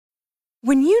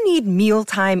When you need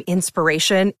mealtime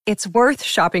inspiration, it's worth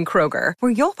shopping Kroger,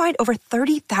 where you'll find over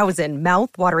 30,000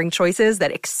 mouth-watering choices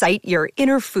that excite your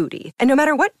inner foodie. And no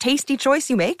matter what tasty choice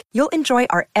you make, you'll enjoy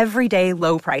our everyday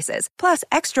low prices, plus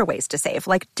extra ways to save,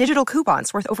 like digital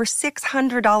coupons worth over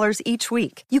 $600 each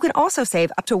week. You can also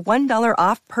save up to $1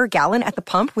 off per gallon at the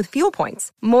pump with fuel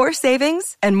points. More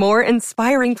savings and more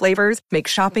inspiring flavors make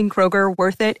shopping Kroger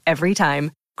worth it every time.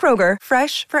 Kroger,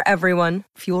 fresh for everyone.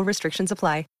 Fuel restrictions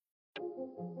apply.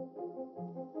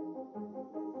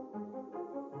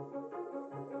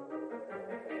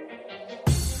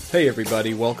 Hey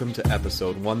everybody, welcome to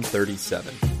episode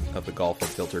 137 of the Golf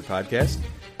Unfiltered podcast.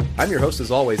 I'm your host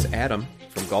as always, Adam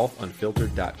from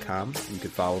golfunfiltered.com. You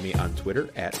can follow me on Twitter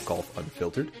at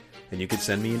golfunfiltered, and you can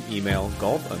send me an email,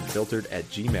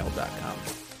 golfunfiltered@gmail.com.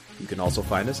 You can also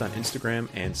find us on Instagram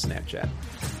and Snapchat.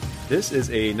 This is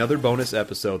another bonus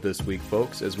episode this week,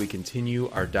 folks, as we continue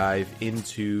our dive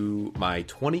into my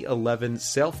 2011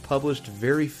 self-published,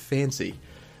 very fancy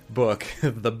book,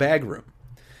 The Bag Room.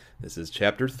 This is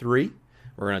Chapter 3.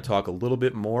 We're going to talk a little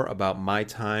bit more about my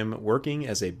time working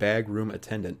as a bag room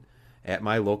attendant at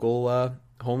my local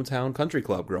hometown country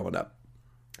club growing up.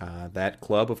 That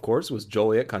club, of course, was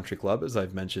Joliet Country Club, as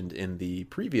I've mentioned in the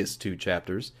previous two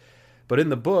chapters. But in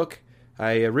the book,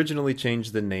 I originally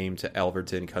changed the name to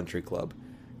Alverton Country Club.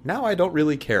 Now I don't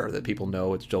really care that people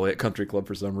know it's Joliet Country Club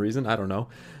for some reason. I don't know.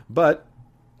 But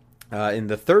in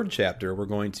the third chapter, we're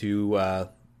going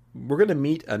to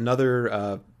meet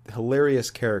another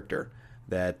hilarious character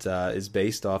that is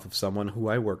based off of someone who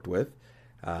I worked with.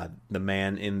 The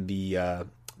man in the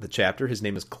chapter, his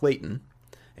name is Clayton,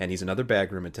 and he's another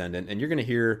bagroom attendant. And you're going to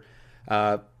hear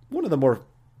one of the more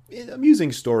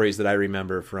amusing stories that I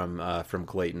remember from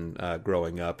Clayton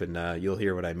growing up, and you'll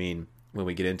hear what I mean when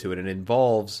we get into it. It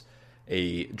involves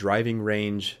a driving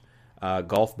range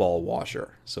golf ball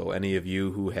washer. So any of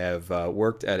you who have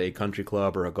worked at a country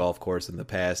club or a golf course in the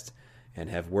past and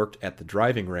have worked at the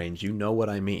driving range, you know what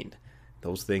I mean.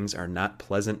 Those things are not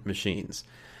pleasant machines.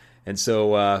 And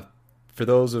so for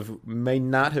those who may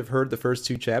not have heard the first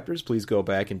two chapters, please go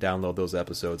back and download those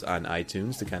episodes on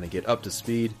iTunes to kind of get up to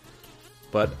speed.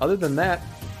 But other than that,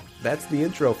 that's the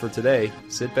intro for today.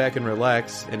 Sit back and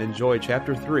relax and enjoy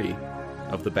Chapter 3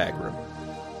 of The Bag Room.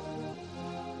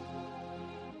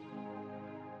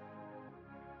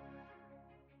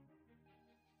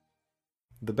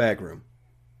 The Bag Room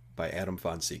by Adam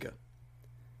Fonseca.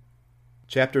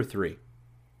 Chapter 3.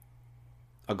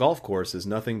 A golf course is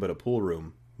nothing but a pool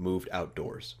room moved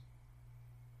outdoors.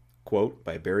 Quote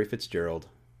by Barry Fitzgerald,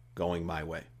 Going My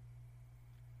Way.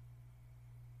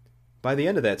 By the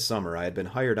end of that summer, I had been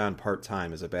hired on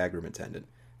part-time as a bagroom attendant,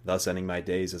 thus ending my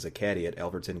days as a caddy at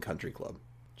Alverton Country Club.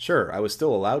 Sure, I was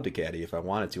still allowed to caddy if I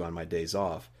wanted to on my days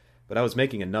off, but I was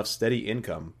making enough steady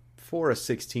income, for a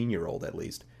 16-year-old at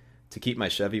least, to keep my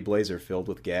Chevy Blazer filled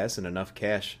with gas and enough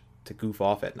cash to goof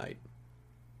off at night.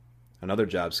 Another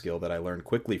job skill that I learned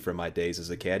quickly from my days as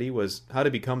a caddy was how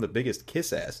to become the biggest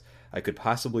kiss-ass I could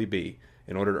possibly be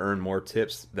in order to earn more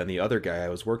tips than the other guy I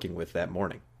was working with that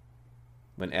morning.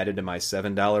 When added to my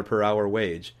 $7 per hour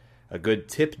wage, a good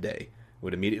tip day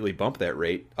would immediately bump that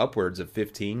rate upwards of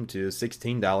 $15 to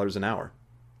 $16 an hour.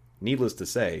 Needless to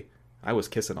say, I was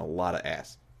kissing a lot of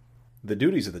ass. The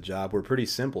duties of the job were pretty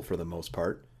simple for the most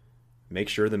part. Make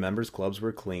sure the members' clubs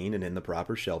were clean and in the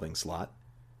proper shelving slot.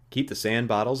 Keep the sand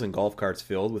bottles and golf carts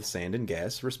filled with sand and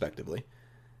gas, respectively.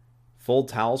 Fold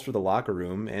towels for the locker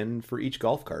room and for each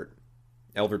golf cart.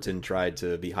 Alverton tried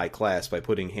to be high class by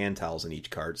putting hand towels in each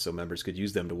cart so members could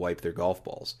use them to wipe their golf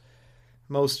balls.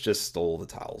 Most just stole the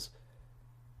towels.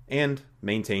 And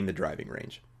maintain the driving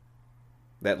range.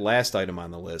 That last item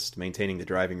on the list, maintaining the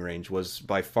driving range, was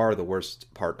by far the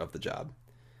worst part of the job.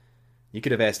 You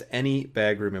could have asked any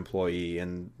bagroom employee,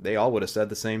 and they all would have said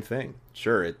the same thing.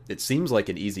 Sure, it seems like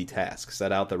an easy task.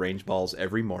 Set out the range balls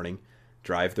every morning,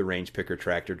 drive the range picker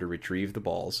tractor to retrieve the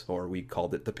balls, or we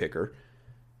called it the picker,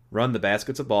 run the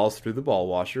baskets of balls through the ball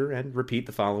washer, and repeat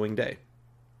the following day.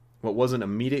 What wasn't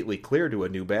immediately clear to a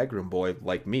new bagroom boy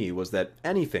like me was that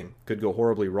anything could go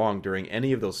horribly wrong during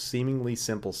any of those seemingly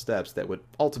simple steps that would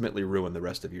ultimately ruin the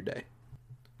rest of your day.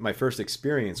 My first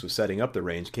experience with setting up the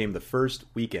range came the first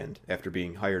weekend after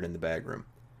being hired in the bagroom.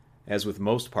 As with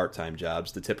most part-time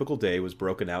jobs, the typical day was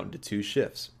broken out into two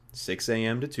shifts, 6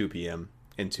 a.m. to 2 p.m.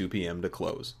 and 2 p.m. to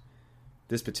close.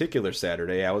 This particular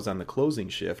Saturday, I was on the closing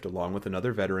shift along with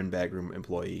another veteran bagroom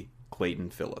employee, Clayton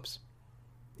Phillips.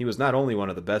 He was not only one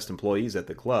of the best employees at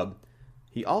the club,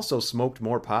 he also smoked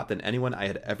more pot than anyone I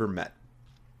had ever met.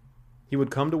 He would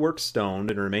come to work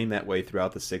stoned and remain that way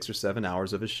throughout the 6 or 7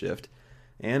 hours of his shift,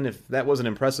 and if that wasn't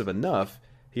impressive enough,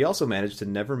 he also managed to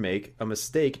never make a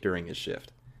mistake during his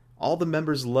shift. All the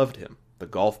members loved him, the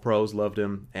golf pros loved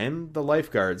him, and the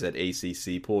lifeguards at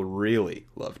ACC Pool really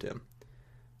loved him.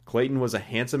 Clayton was a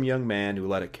handsome young man who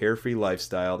led a carefree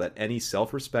lifestyle that any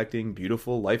self-respecting,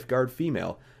 beautiful lifeguard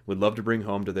female would love to bring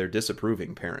home to their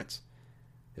disapproving parents.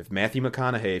 If Matthew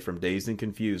McConaughey from Dazed and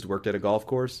Confused worked at a golf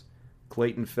course,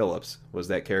 Clayton Phillips was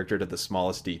that character to the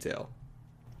smallest detail.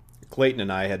 Clayton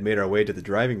and I had made our way to the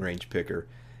driving range picker,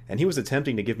 and he was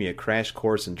attempting to give me a crash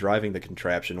course in driving the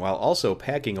contraption while also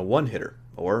packing a one-hitter,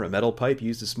 or a metal pipe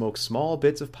used to smoke small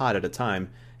bits of pot at a time,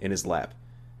 in his lap.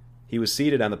 He was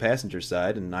seated on the passenger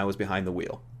side, and I was behind the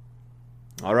wheel.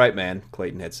 "All right, man,"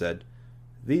 Clayton had said.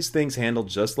 "These things handle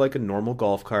just like a normal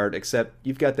golf cart, except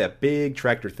you've got that big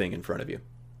tractor thing in front of you.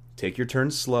 Take your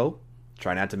turns slow,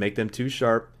 try not to make them too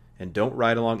sharp, and don't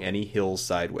ride along any hills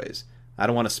sideways. I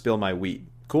don't want to spill my weed.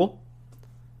 Cool?"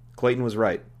 Clayton was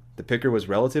right. The picker was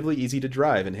relatively easy to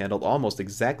drive and handled almost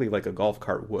exactly like a golf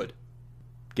cart would.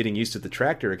 Getting used to the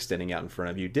tractor extending out in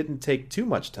front of you didn't take too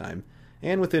much time,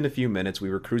 and within a few minutes we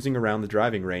were cruising around the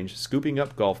driving range, scooping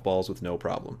up golf balls with no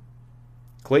problem.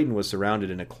 Clayton was surrounded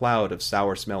in a cloud of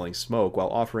sour-smelling smoke while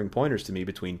offering pointers to me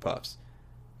between puffs.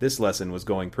 This lesson was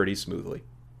going pretty smoothly.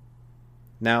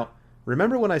 Now,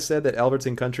 remember when I said that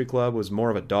Alverton Country Club was more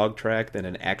of a dog track than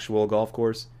an actual golf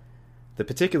course? The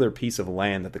particular piece of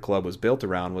land that the club was built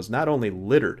around was not only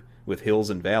littered with hills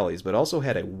and valleys, but also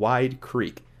had a wide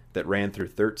creek that ran through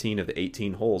 13 of the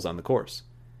 18 holes on the course.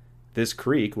 This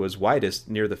creek was widest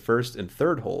near the first and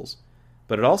third holes,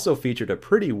 but it also featured a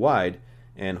pretty wide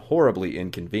and horribly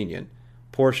inconvenient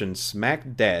portion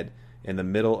smack dab in the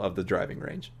middle of the driving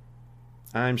range.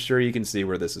 I'm sure you can see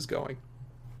where this is going.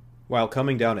 While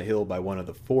coming down a hill by one of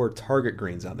the 4 target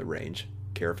greens on the range,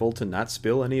 careful to not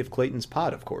spill any of Clayton's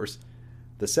pot, of course,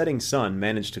 the setting sun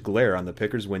managed to glare on the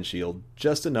picker's windshield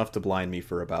just enough to blind me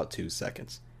for about 2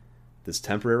 seconds. This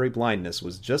temporary blindness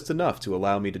was just enough to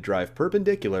allow me to drive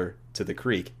perpendicular to the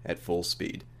creek at full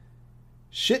speed.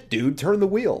 "Shit, dude, turn the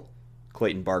wheel!"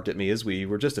 Clayton barked at me as we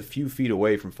were just a few feet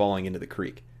away from falling into the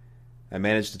creek. I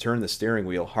managed to turn the steering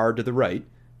wheel hard to the right.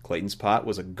 Clayton's pot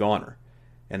was a goner,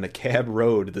 and the cab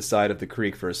rode the side of the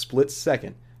creek for a split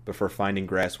second before finding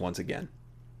grass once again.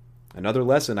 Another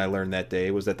lesson I learned that day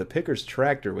was that the picker's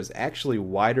tractor was actually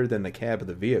wider than the cab of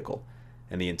the vehicle,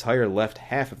 and the entire left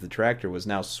half of the tractor was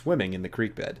now swimming in the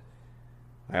creek bed.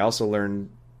 I also learned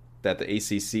that the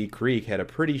ACC Creek had a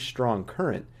pretty strong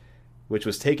current, which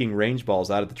was taking range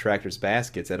balls out of the tractor's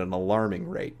baskets at an alarming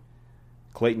rate.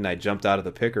 Clayton and I jumped out of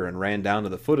the picker and ran down to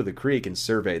the foot of the creek and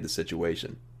surveyed the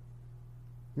situation.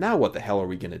 "Now what the hell are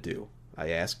we going to do?" I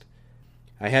asked.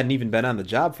 I hadn't even been on the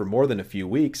job for more than a few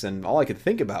weeks, and all I could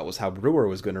think about was how Brewer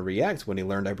was going to react when he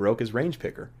learned I broke his range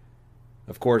picker.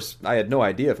 Of course, I had no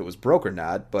idea if it was broke or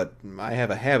not, but I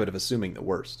have a habit of assuming the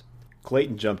worst.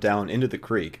 Clayton jumped down into the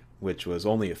creek, which was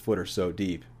only a foot or so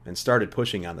deep, and started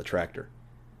pushing on the tractor.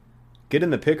 "Get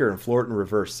in the picker and floor it in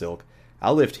reverse, Silk.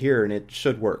 I'll lift here and it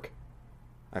should work."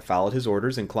 I followed his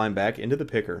orders and climbed back into the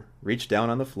picker, reached down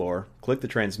on the floor, clicked the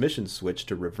transmission switch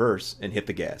to reverse, and hit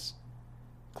the gas.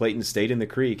 Clayton stayed in the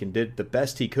creek and did the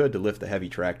best he could to lift the heavy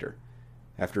tractor.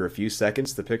 After a few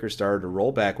seconds, the picker started to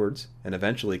roll backwards, and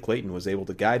eventually Clayton was able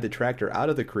to guide the tractor out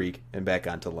of the creek and back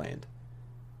onto land.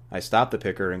 I stopped the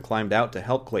picker and climbed out to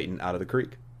help Clayton out of the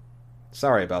creek.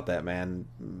 "Sorry about that, man.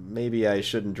 Maybe I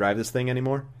shouldn't drive this thing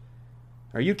anymore?"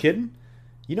 "Are you kidding?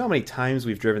 You know how many times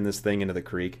we've driven this thing into the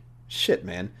creek? Shit,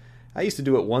 man. I used to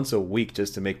do it once a week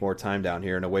just to make more time down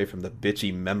here and away from the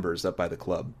bitchy members up by the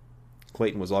club."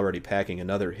 Clayton was already packing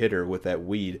another hitter with that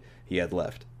weed he had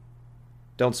left.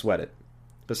 "Don't sweat it.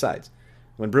 Besides,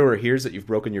 when Brewer hears that you've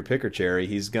broken your picker cherry,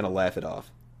 he's gonna laugh it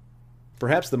off."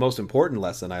 Perhaps the most important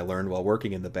lesson I learned while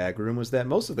working in the bag room was that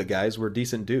most of the guys were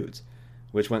decent dudes,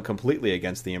 which went completely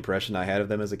against the impression I had of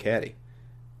them as a caddy.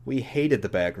 We hated the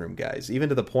bag room guys, even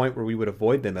to the point where we would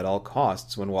avoid them at all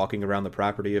costs when walking around the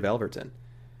property of Alverton.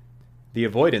 The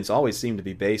avoidance always seemed to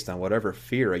be based on whatever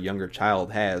fear a younger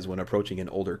child has when approaching an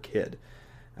older kid.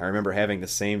 I remember having the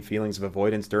same feelings of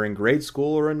avoidance during grade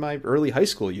school or in my early high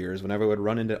school years whenever I would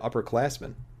run into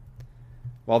upperclassmen.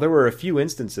 While there were a few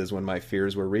instances when my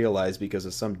fears were realized because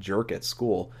of some jerk at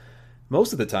school,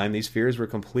 most of the time these fears were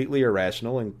completely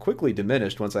irrational and quickly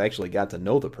diminished once I actually got to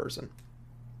know the person.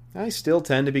 I still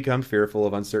tend to become fearful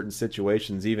of uncertain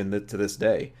situations even to this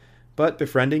day, but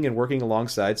befriending and working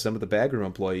alongside some of the bagroom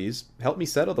employees helped me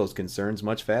settle those concerns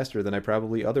much faster than I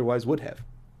probably otherwise would have.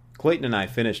 Clayton and I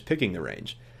finished picking the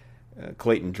range.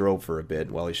 Clayton drove for a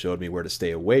bit while he showed me where to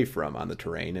stay away from on the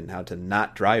terrain and how to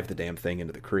not drive the damn thing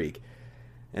into the creek.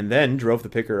 and then drove the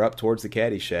picker up towards the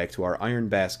caddy shack to our iron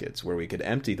baskets where we could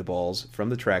empty the balls from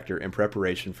the tractor in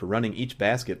preparation for running each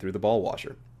basket through the ball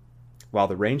washer. While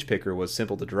the range picker was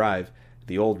simple to drive,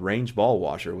 the old range ball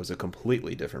washer was a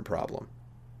completely different problem.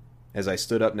 As I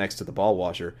stood up next to the ball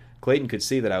washer, Clayton could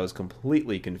see that I was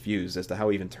completely confused as to how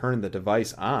to even turn the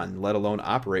device on, let alone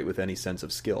operate with any sense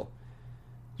of skill.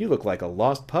 "You look like a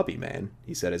lost puppy, man,"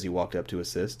 he said as he walked up to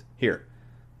assist. "Here,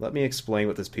 let me explain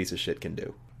what this piece of shit can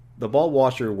do." The ball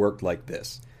washer worked like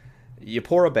this. You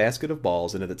pour a basket of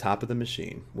balls into the top of the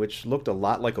machine, which looked a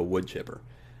lot like a wood chipper.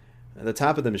 The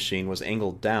top of the machine was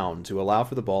angled down to allow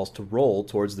for the balls to roll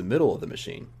towards the middle of the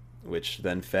machine, which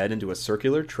then fed into a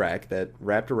circular track that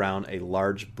wrapped around a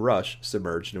large brush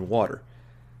submerged in water.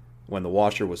 When the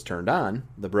washer was turned on,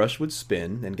 the brush would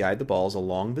spin and guide the balls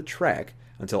along the track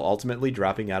until ultimately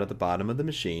dropping out of the bottom of the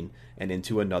machine and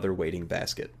into another waiting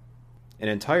basket. An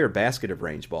entire basket of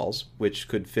range balls, which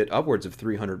could fit upwards of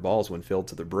 300 balls when filled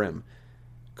to the brim,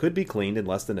 could be cleaned in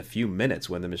less than a few minutes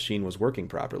when the machine was working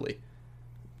properly.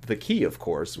 The key, of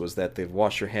course, was that the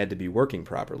washer had to be working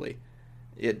properly.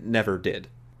 It never did.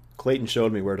 Clayton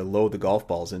showed me where to load the golf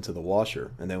balls into the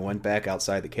washer, and then went back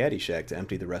outside the caddy shack to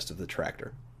empty the rest of the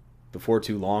tractor. Before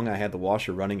too long, I had the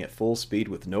washer running at full speed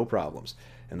with no problems,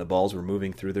 and the balls were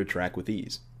moving through their track with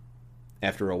ease.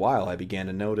 After a while, I began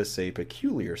to notice a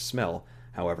peculiar smell,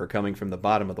 however, coming from the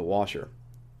bottom of the washer.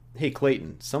 "Hey,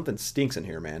 Clayton, something stinks in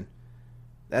here, man."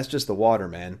 "That's just the water,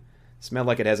 man. Smelled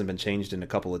like it hasn't been changed in a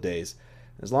couple of days.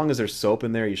 As long as there's soap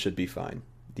in there, you should be fine.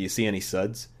 Do you see any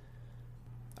suds?"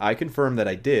 I confirmed that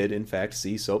I did, in fact,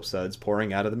 see soap suds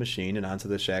pouring out of the machine and onto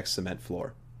the shack's cement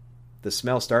floor. The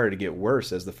smell started to get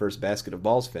worse as the first basket of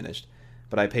balls finished,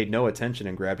 but I paid no attention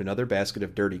and grabbed another basket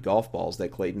of dirty golf balls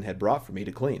that Clayton had brought for me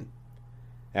to clean.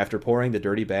 After pouring the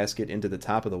dirty basket into the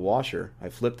top of the washer, I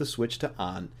flipped the switch to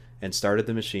on and started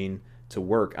the machine to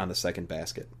work on the second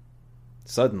basket.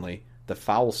 Suddenly, the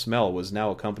foul smell was now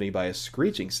accompanied by a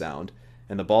screeching sound,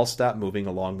 and the balls stopped moving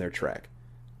along their track.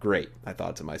 Great, I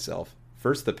thought to myself.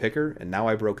 First the picker, and now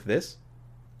I broke this?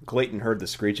 Clayton heard the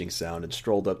screeching sound and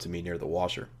strolled up to me near the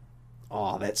washer.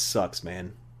 "Aw, that sucks,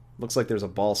 man. Looks like there's a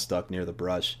ball stuck near the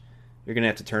brush. You're gonna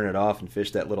have to turn it off and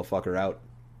fish that little fucker out."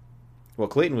 What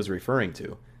Clayton was referring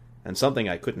to, and something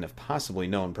I couldn't have possibly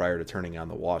known prior to turning on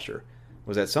the washer,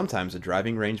 was that sometimes a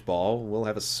driving range ball will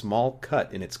have a small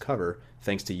cut in its cover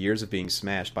thanks to years of being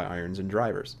smashed by irons and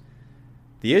drivers.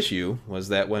 The issue was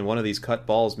that when one of these cut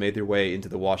balls made their way into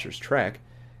the washer's track,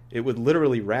 it would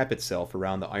literally wrap itself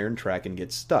around the iron track and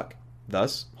get stuck,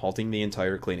 thus halting the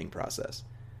entire cleaning process.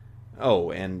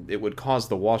 Oh, and it would cause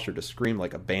the washer to scream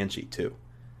like a banshee, too.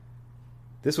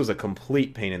 This was a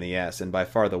complete pain in the ass and by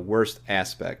far the worst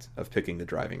aspect of picking the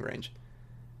driving range.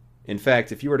 In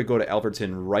fact, if you were to go to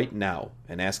Elverton right now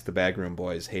and ask the backroom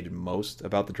boys hated most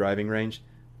about the driving range,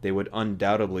 they would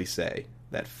undoubtedly say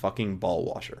that fucking ball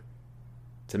washer.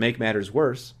 To make matters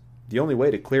worse, the only way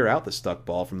to clear out the stuck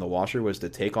ball from the washer was to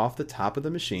take off the top of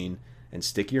the machine and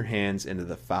stick your hands into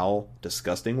the foul,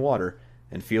 disgusting water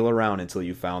and feel around until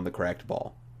you found the cracked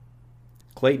ball.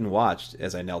 Clayton watched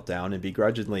as I knelt down and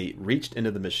begrudgingly reached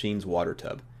into the machine's water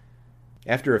tub.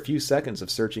 After a few seconds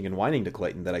of searching and whining to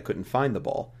Clayton that I couldn't find the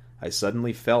ball, I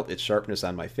suddenly felt its sharpness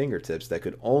on my fingertips that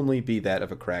could only be that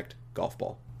of a cracked golf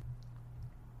ball.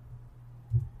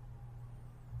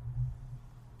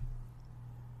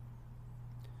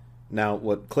 Now,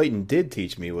 what Clayton did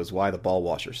teach me was why the ball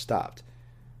washer stopped.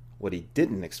 What he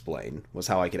didn't explain was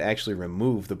how I could actually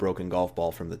remove the broken golf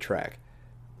ball from the track.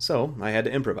 So, I had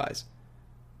to improvise.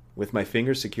 With my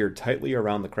fingers secured tightly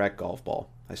around the cracked golf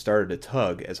ball, I started to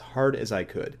tug as hard as I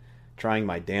could, trying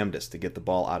my damnedest to get the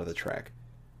ball out of the track.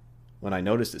 When I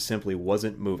noticed it simply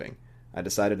wasn't moving, I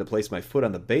decided to place my foot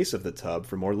on the base of the tub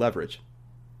for more leverage.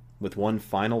 With one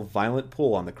final violent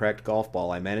pull on the cracked golf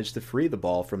ball, I managed to free the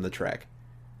ball from the track.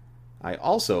 I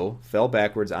also fell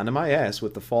backwards onto my ass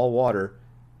with the foul water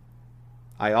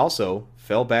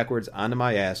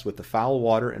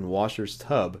and washer's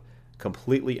tub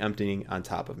completely emptying on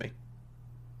top of me.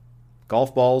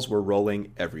 Golf balls were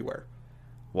rolling everywhere.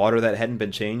 Water that hadn't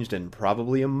been changed in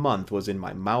probably a month was in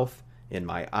my mouth, in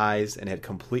my eyes, and had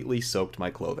completely soaked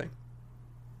my clothing.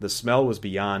 The smell was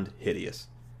beyond hideous.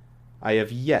 I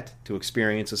have yet to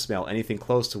experience a smell anything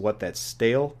close to what that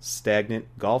stale, stagnant,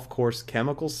 golf course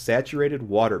chemical-saturated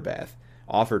water bath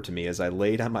offered to me as I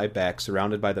laid on my back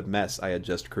surrounded by the mess I had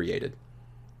just created.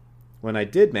 When I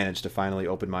did manage to finally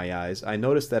open my eyes, I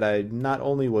noticed that I not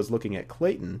only was looking at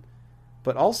Clayton,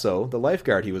 but also the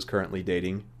lifeguard he was currently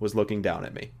dating was looking down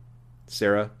at me.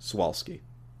 Sarah Swalski.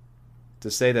 To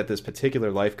say that this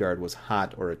particular lifeguard was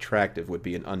hot or attractive would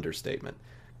be an understatement.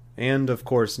 And, of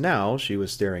course, now she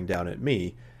was staring down at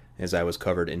me as I was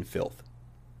covered in filth.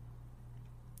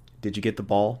 "Did you get the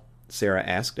ball?" Sarah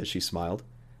asked as she smiled.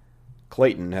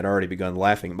 Clayton had already begun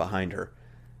laughing behind her.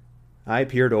 I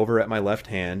peered over at my left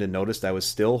hand and noticed I was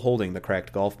still holding the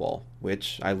cracked golf ball,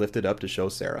 which I lifted up to show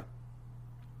Sarah.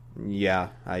 "Yeah,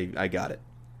 I got it,"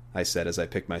 I said as I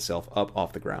picked myself up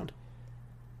off the ground.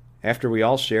 After we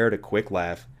all shared a quick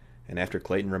laugh, and after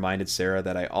Clayton reminded Sarah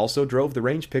that I also drove the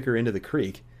range picker into the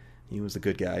creek, he was a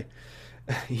good guy,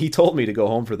 he told me to go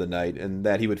home for the night and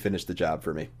that he would finish the job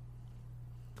for me.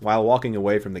 While walking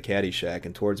away from the caddy shack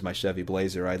and towards my Chevy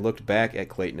Blazer, I looked back at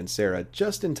Clayton and Sarah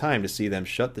just in time to see them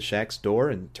shut the shack's door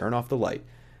and turn off the light,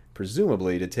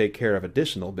 presumably to take care of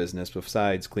additional business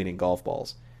besides cleaning golf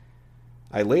balls.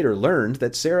 I later learned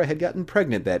that Sarah had gotten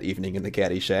pregnant that evening in the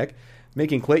caddy shack,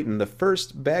 making Clayton the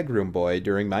first bagroom boy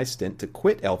during my stint to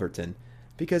quit Elverton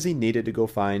because he needed to go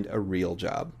find a real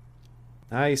job.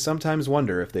 I sometimes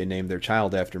wonder if they named their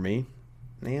child after me,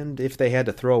 and if they had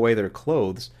to throw away their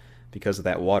clothes because of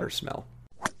that water smell.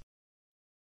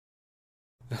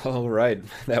 All right,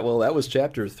 that was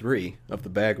chapter 3 of the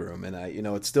bag room, and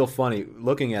it's still funny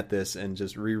looking at this and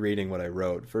just rereading what I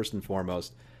wrote. First and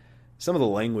foremost, some of the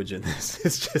language in this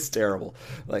is just terrible.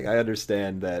 Like, I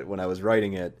understand that when I was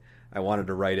writing it, I wanted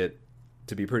to write it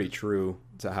to be pretty true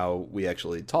to how we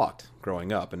actually talked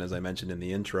growing up, and as I mentioned in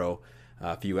the intro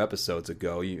a few episodes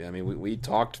ago, we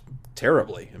talked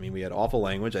terribly. We had awful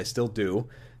language. I still do,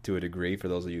 to a degree, for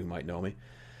those of you who might know me.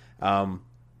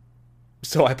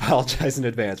 So I apologize in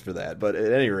advance for that. But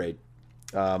at any rate,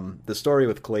 the story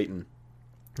with Clayton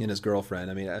and his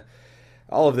girlfriend,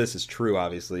 all of this is true,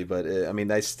 obviously, but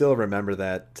I still remember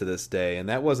that to this day. And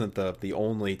that wasn't the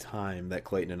only time that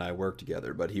Clayton and I worked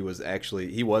together, but he was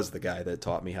the guy that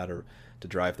taught me how to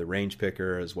drive the range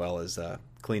picker as well as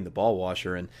clean the ball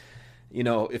washer. And,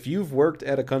 if you've worked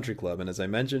at a country club, and as I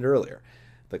mentioned earlier,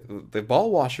 the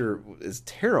ball washer is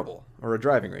terrible, or a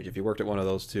driving range if you worked at one of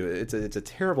those two. It's a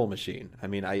terrible machine.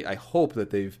 I hope that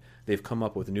they've come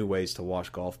up with new ways to wash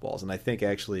golf balls. And I think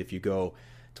actually if you go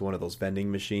to one of those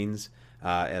vending machines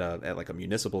at like a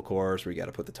municipal course where you got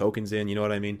to put the tokens in, you know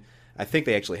what I mean? I think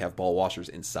they actually have ball washers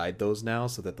inside those now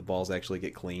so that the balls actually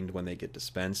get cleaned when they get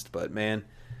dispensed. But man,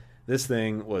 this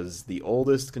thing was the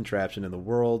oldest contraption in the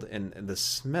world, and the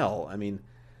smell,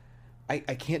 I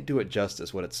can't do it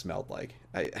justice what it smelled like.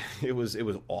 It was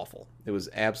awful. It was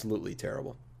absolutely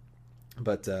terrible.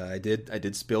 But I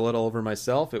did spill it all over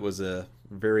myself. It was a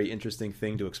very interesting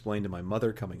thing to explain to my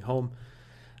mother coming home.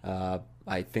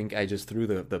 I think I just threw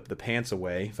the pants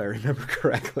away, if I remember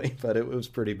correctly, but it was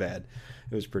pretty bad.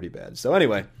 It was pretty bad. So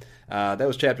anyway, that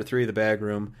was chapter 3 of the bag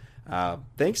room.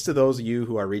 Thanks to those of you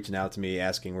who are reaching out to me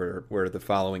asking where the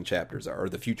following chapters are, or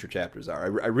the future chapters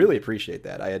are. I really appreciate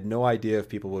that. I had no idea if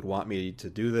people would want me to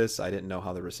do this. I didn't know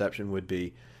how the reception would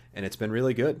be, and it's been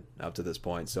really good up to this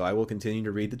point. So I will continue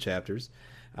to read the chapters.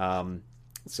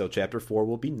 So chapter 4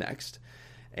 will be next,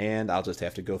 and I'll just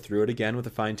have to go through it again with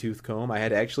a fine-tooth comb. I had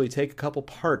to actually take a couple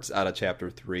parts out of chapter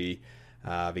 3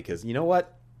 because you know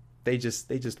what? They just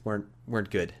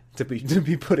weren't good to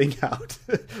be putting out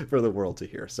for the world to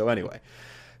hear. So anyway,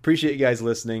 appreciate you guys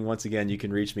listening. Once again, you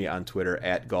can reach me on Twitter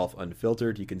at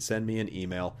golfunfiltered. You can send me an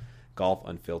email,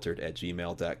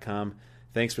 golfunfiltered@gmail.com.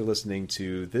 Thanks for listening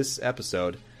to this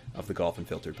episode of the Golf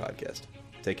Unfiltered podcast.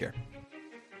 Take care.